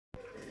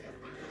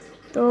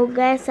তো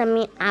গাইস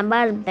আমি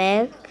আবার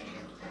ব্যাক।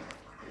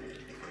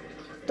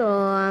 তো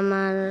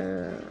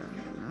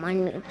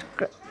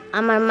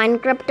আমার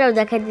মাইনক্রাফটটাও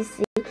দেখাই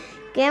দিচ্ছি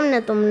কেমনে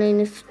তোমরা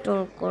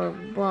ইনস্টল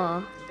করব।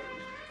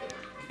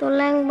 তো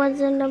ল্যাঙ্গুয়েজ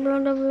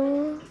www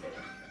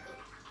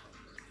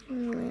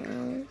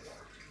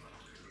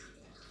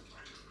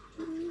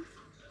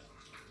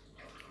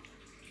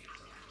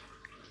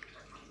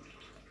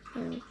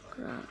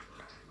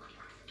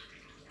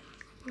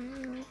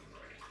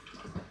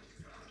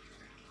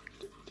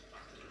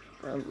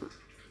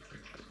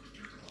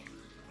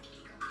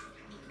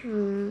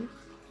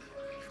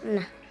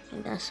না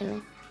এটা আসে না।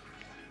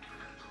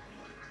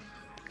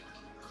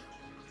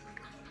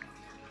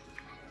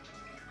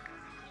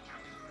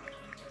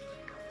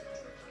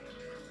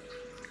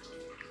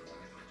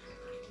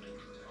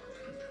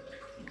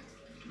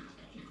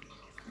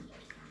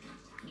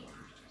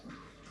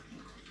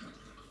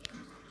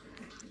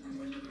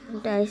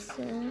 এটা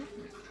আসছে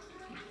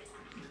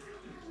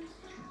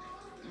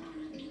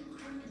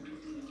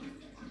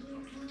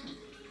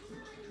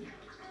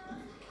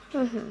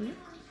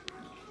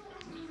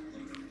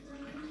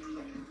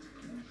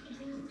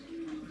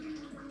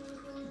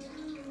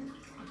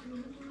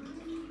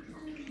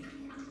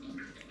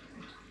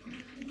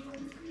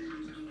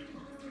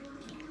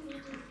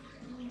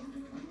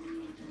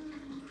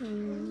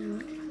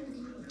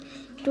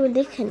একটু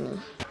দেখে নি।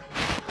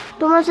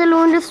 তোমার ছেলে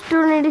উইন্ডোজ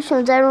টোন এডিশন,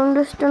 যার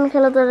উইন্ডোজ টোন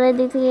খেলা তারা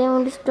এদিক থেকে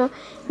উইন্ডোজ টোন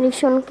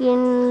এডিশন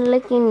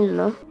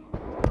কিনলো।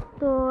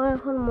 তো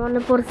এখন মনে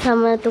পড়ছে,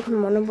 আমার তখন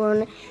মনে পড়ে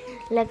না,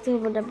 লিখতে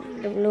হবে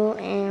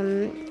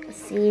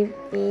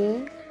WMCP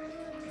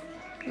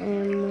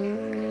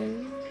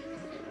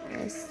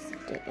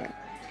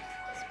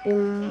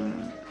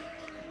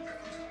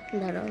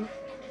ধরো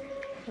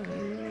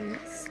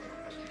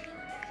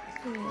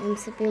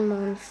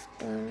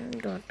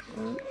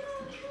mcpmonster.com।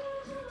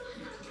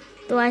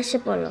 তো আসে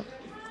পড়লো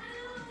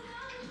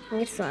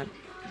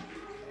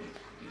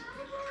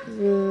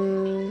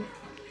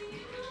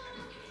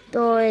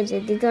তো এই যে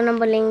দ্বিতীয়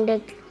নম্বর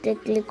লিঙ্কটা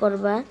ক্লিক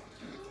করবা।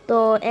 তো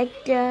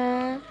একটা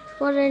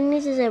পরে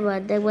নিচে যাবা,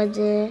 দেখবা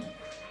যে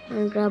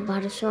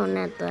ভার্সন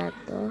এত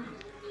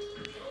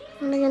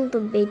মানে কিন্তু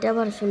বেটা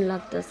ভার্সন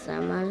লাগতেছে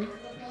আমার।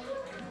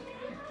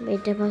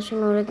 বেটা ভার্সন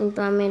হলে কিন্তু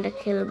আমি এটা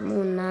খেলবো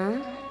না।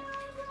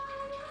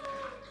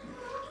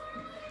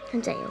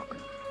 যাই হোক,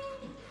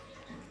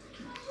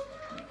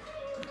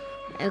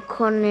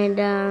 এখন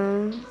এটা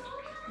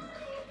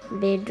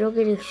বেডরক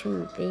এডিশন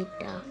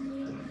বেটা।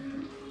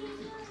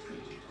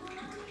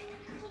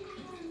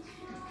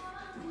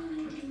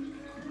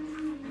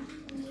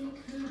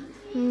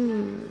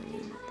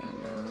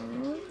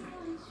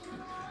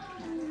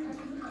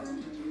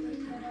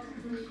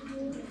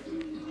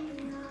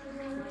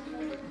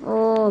 ও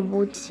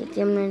বুঝছি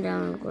কেমনে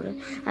ডাউনলোড করে।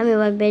 আমি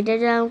এবার বেটা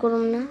ডাউনলোড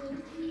করুম না।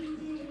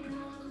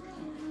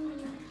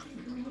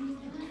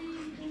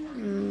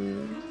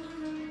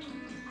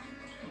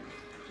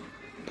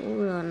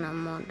 পুরোনো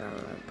মডেল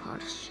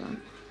ভার্সন।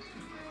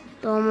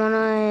 তো মনে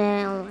হয়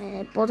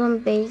প্রথম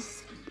পেজ,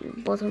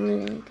 প্রথম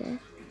লিঙ্কে,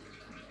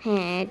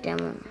 হ্যাঁ এটা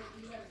মনে হয়।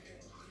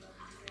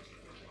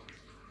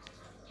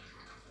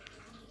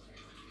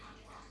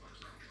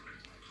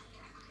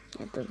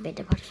 এত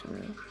বেটা ভার্সন,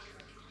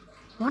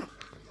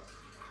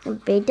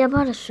 বেটা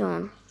ভার্সন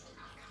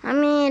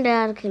আমি এটা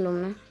আর খেলুম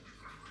না।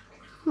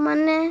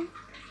 মানে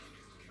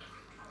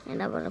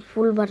এটা আবার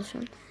ফুল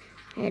ভার্সন,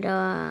 এটা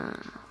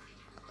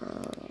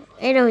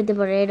হইতে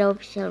পারে, এটা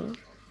অফিসিয়াল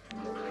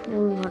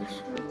ফুল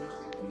ভার্সন,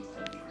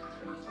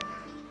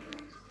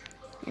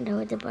 এটা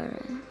হইতে পারে।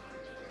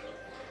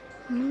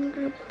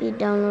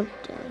 ডাউনলোড,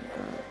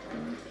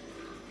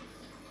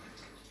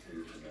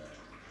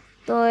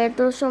 তো এত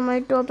সময়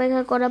একটু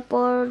অপেক্ষা করার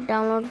পর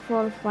ডাউনলোড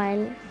ফর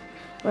ফাইল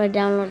পরে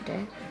ডাউনলোডে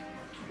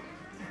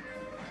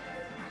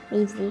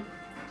ইজি।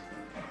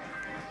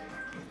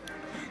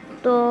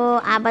 তো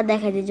আবার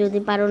দেখা যায় যদি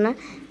পারো না,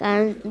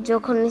 কারণ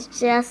যখন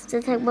নিশ্চয় আসতে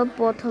থাকবা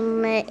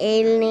প্রথমে এই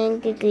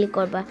লিঙ্কে ক্লিক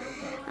করবা।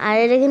 আর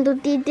এটা কিন্তু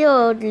তৃতীয়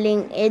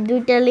লিঙ্ক, এই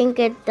দুইটা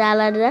লিঙ্কের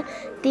আলাদা।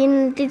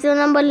 তৃতীয়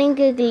নম্বর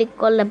লিঙ্কে ক্লিক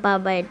করলে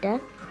পাবা এটা,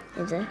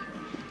 এই যে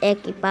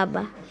একই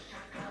পাবা।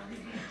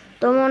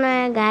 তো মনে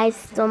হয় গাইস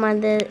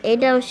তোমাদের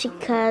এটাও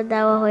শিক্ষা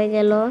দেওয়া হয়ে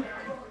গেল।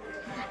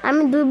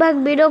 আমি 2 ভাগ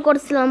ভিডিও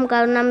করছিলাম,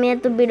 কারণ আমি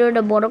এত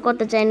ভিডিওটা বড়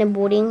করতে চাই না,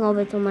 বোরিং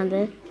হবে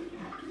তোমাদের।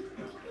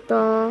 তো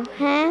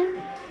হ্যাঁ।